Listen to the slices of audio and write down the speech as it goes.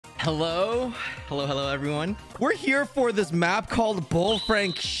Hello, everyone. We're here for this map called Bull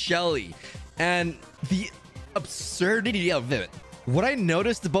Frank Shelly, and the absurdity of it. What I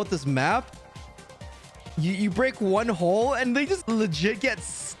noticed about this map, you break one hole and they just legit get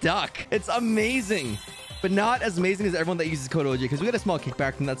stuck. It's amazing, but not as amazing as everyone that uses code OJ, because we got a small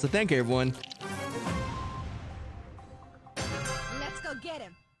kickback from that. So thank you, everyone. Let's go get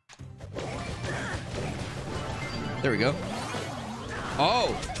him. There we go.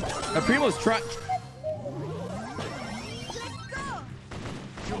 Oh, a Primo's trying.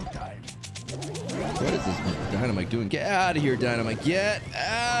 What is this Dynamite doing? Get out of here, Dynamite. Get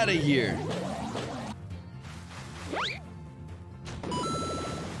out of here.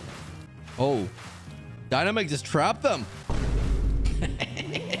 Oh, Dynamite just trapped them.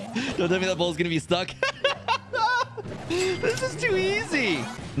 Don't tell me that bull's gonna be stuck. This is too easy.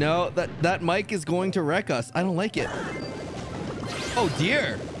 No, that mic is going to wreck us. I don't like it. Oh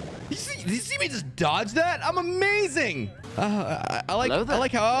dear. Did you see me just dodge that? I'm amazing. I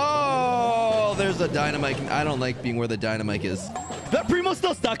like how, oh, there's a Dynamite. I don't like being where the Dynamite is. That Primo's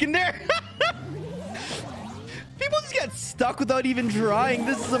still stuck in there. People just get stuck without even trying.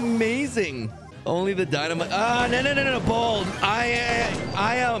 This is amazing. Only the Dynamite. Ah, no, bold.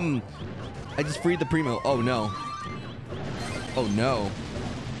 I just freed the Primo. Oh no. Oh no.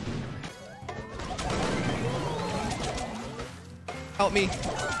 Help me.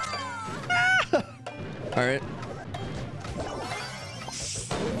 All right.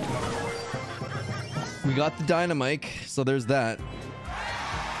 We got the Dynamite, so there's that.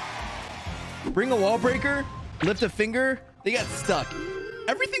 Bring a wall breaker, lift a finger, they got stuck.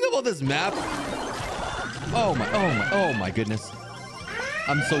 Everything about this map. Oh my goodness.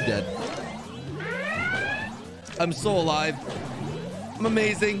 I'm so dead. I'm so alive. I'm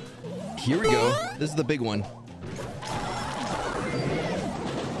amazing. Here we go. This is the big one.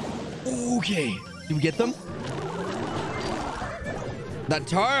 Okay. Did we get them? That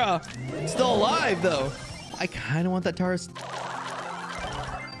Tara still alive though. I kind of want that Tara. She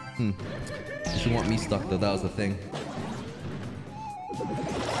want me stuck though. That was the thing.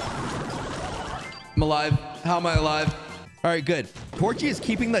 I'm alive. How am I alive? All right, good. Torchy is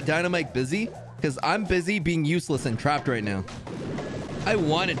keeping that Dynamite busy because I'm busy being useless and trapped right now. I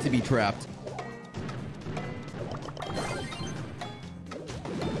want it to be trapped.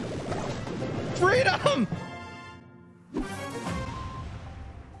 Freedom!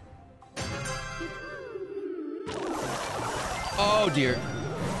 Oh dear.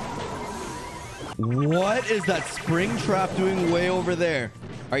 What is that spring trap doing way over there?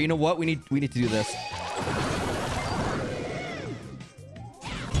 All right, you know what? We need to do this.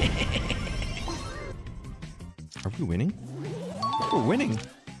 Are we winning? We're winning.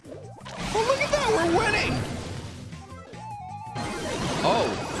 Oh, look at that. We're winning. Oh,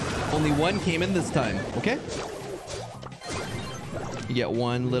 only one came in this time. Okay. You get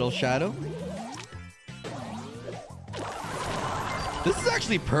one little shadow. This is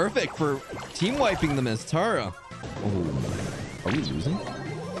actually perfect for team wiping them as Tara. Oh, are we losing?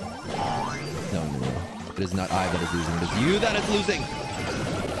 No. It is not I that is losing. It is you that is losing.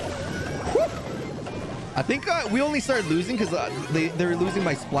 Woo! I think we only started losing because they're losing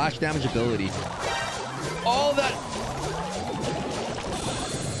my splash damage ability. All that.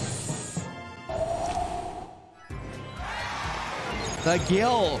 The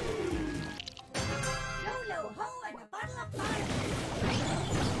Gil.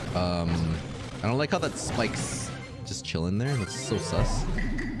 I don't like how that spike's just chilling there. That's so sus.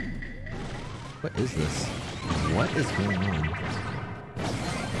 What is this? What is going on?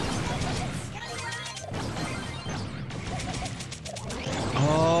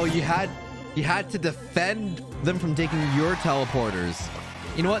 Oh, you had to defend them from taking your teleporters.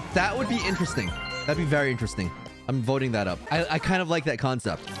 You know what? That would be interesting. That'd be very interesting. I'm voting that up. I kind of like that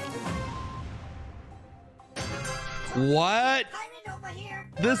concept. What?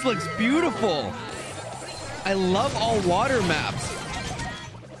 This looks beautiful. I love all water maps.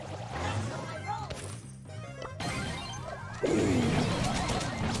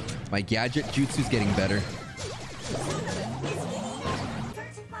 My gadget jutsu's getting better.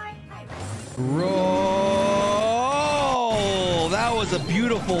 Roll! That was a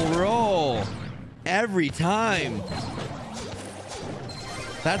beautiful roll. Every time.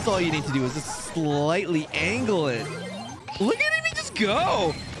 That's all you need to do is just slightly angle it. Look at me just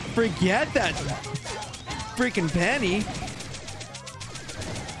go. Forget that freaking penny.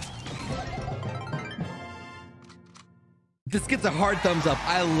 This gets a hard thumbs up.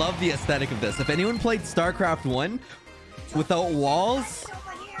 I love the aesthetic of this. If anyone played StarCraft 1 without walls,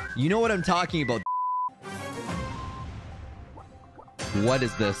 you know what I'm talking about. What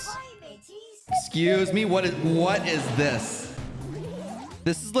is this? Excuse me, what is this?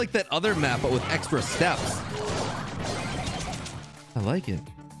 This is like that other map, but with extra steps. I like it.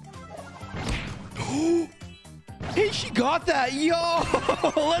 Hey, she got that. Yo,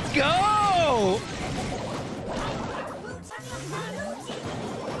 let's go.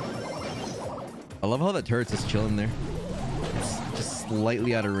 I love how that turret's just chilling there. It's just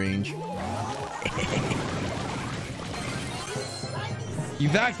slightly out of range.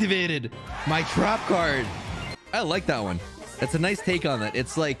 You've activated my trap card. I like that one. That's a nice take on that.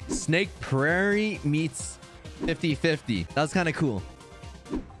 It's like Snake Prairie meets 50-50. That was kind of cool.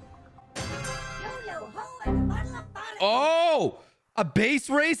 Oh, a base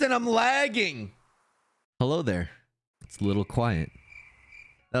race and I'm lagging. Hello there. It's a little quiet.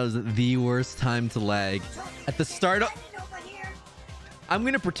 That was the worst time to lag. At the start of... I'm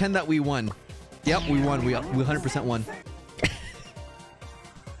going to pretend that we won. Yep, we won. We 100% won.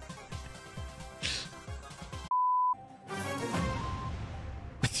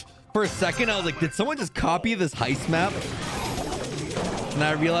 For a second, I was like, did someone just copy this heist map? And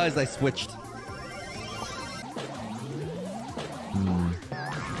I realized I switched.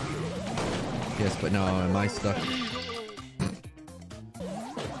 Yes, but no, am I stuck?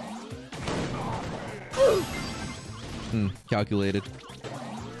 Calculated.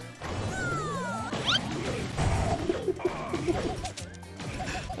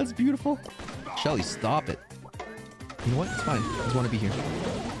 That's beautiful. Shelly, stop it. You know what? It's fine. I just want to be here.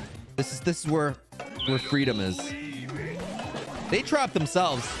 This is where freedom is. They trapped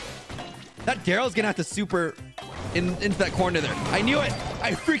themselves. That Daryl's gonna have to super into that corner there. I knew it.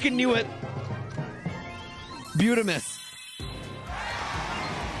 I freaking knew it. Beautimus.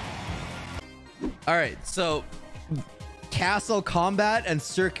 All right, so castle combat and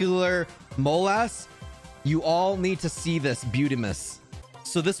circular molas. You all need to see this Beautimus.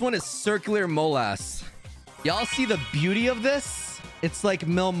 So this one is circular molas. Y'all see the beauty of this? It's like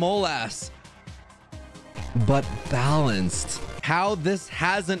Mil Molas, but balanced. How this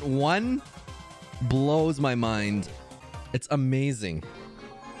hasn't won blows my mind. It's amazing.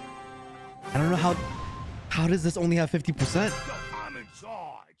 I don't know how does this only have 50%?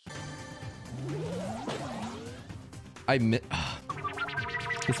 I'm in charge.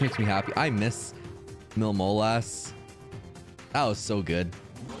 This makes me happy. I miss Mil Molas. That was so good.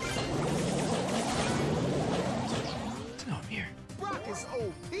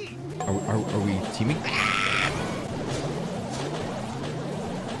 Are we teaming?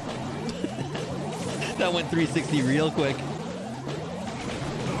 That went 360 real quick.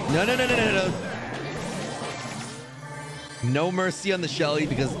 No. No mercy on the Shelly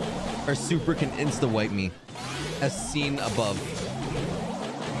because our super can insta-wipe me. As seen above.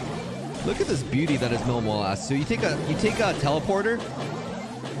 Look at this beauty that is Mil Molas. So you take a teleporter.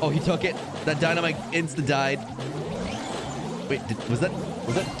 Oh, he took it. That dynamite insta died. Wait, was that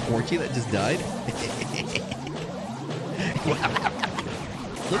Torchy that just died?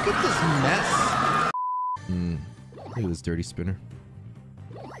 Look at this mess. Look at this dirty spinner.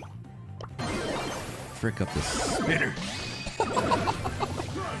 Frick up this spinner.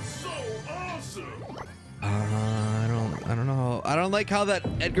 That's so awesome. I don't know. I don't like how that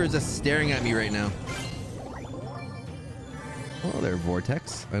Edgar's just staring at me right now. Oh, there,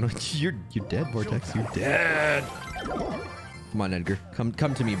 Vortex. I know you're dead, Vortex. You're dead. Come on, Edgar. Come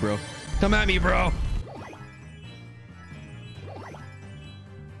to me, bro. Come at me, bro.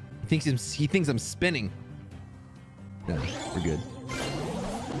 He thinks I'm spinning. No, we're good.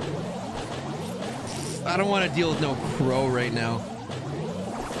 I don't want to deal with no crow right now.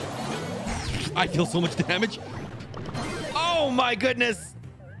 I deal so much damage. Oh my goodness.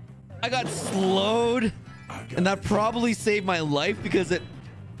 I got slowed. And that probably saved my life because it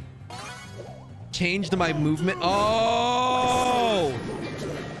changed my movement. Oh!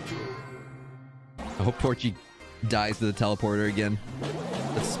 I hope Torchy dies to the teleporter again.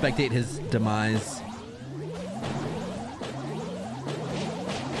 Let's spectate his demise.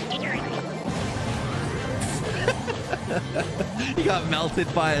 He got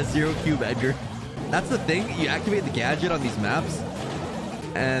melted by a zero cube Edgar. That's the thing. You activate the gadget on these maps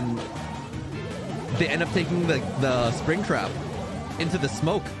and they end up taking the spring trap into the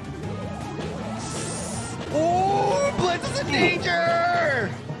smoke. Oh, Blitz is in danger!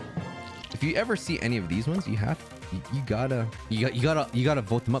 If you ever see any of these ones, you gotta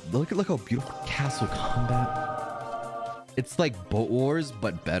vote them up. Look how beautiful castle combat. It's like Boat Wars,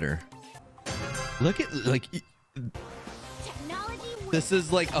 but better. Look at this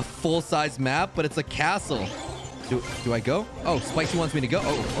is like a full-size map, but it's a castle. Do I go? Oh, Spicy wants me to go.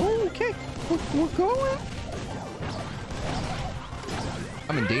 Oh, okay. We're going.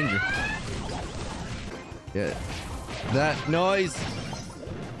 I'm in danger. Yeah. That noise.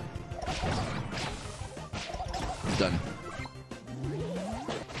 Done.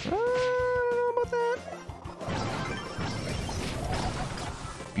 I don't know about that.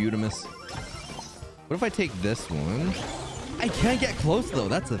 Beautimus. What if I take this one? I can't get close though.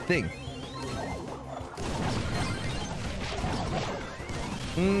 That's the thing.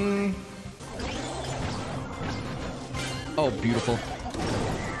 Oh, beautiful.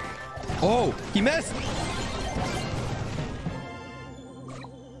 Oh, he missed.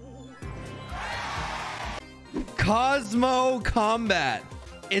 Cosmo Combat.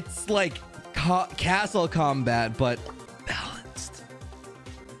 It's like castle combat, but balanced.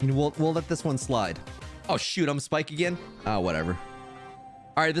 And we'll let this one slide. Oh shoot, I'm Spike again. Oh, whatever.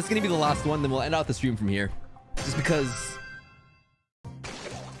 All right, this is gonna be the last one. Then we'll end out the stream from here, just because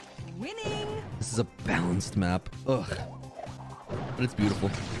Winning. this is a balanced map. Ugh, but it's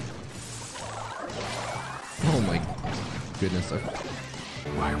beautiful. Oh my goodness.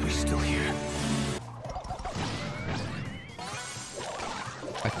 Why are we still here?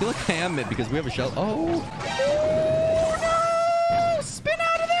 I feel like I am it because we have a shell. Oh. Oh no! Spin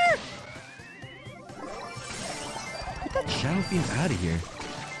out of there! Get that shadow fiend out of here.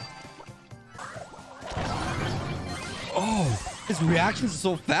 Oh, his reactions are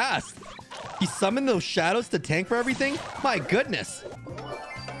so fast. He summoned those shadows to tank for everything? My goodness.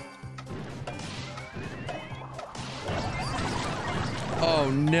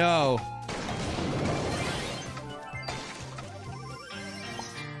 Oh no.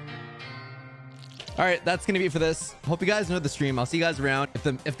 All right, that's gonna be it for this. Hope you guys enjoyed the stream. I'll see you guys around.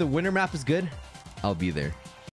 If the winter map is good, I'll be there.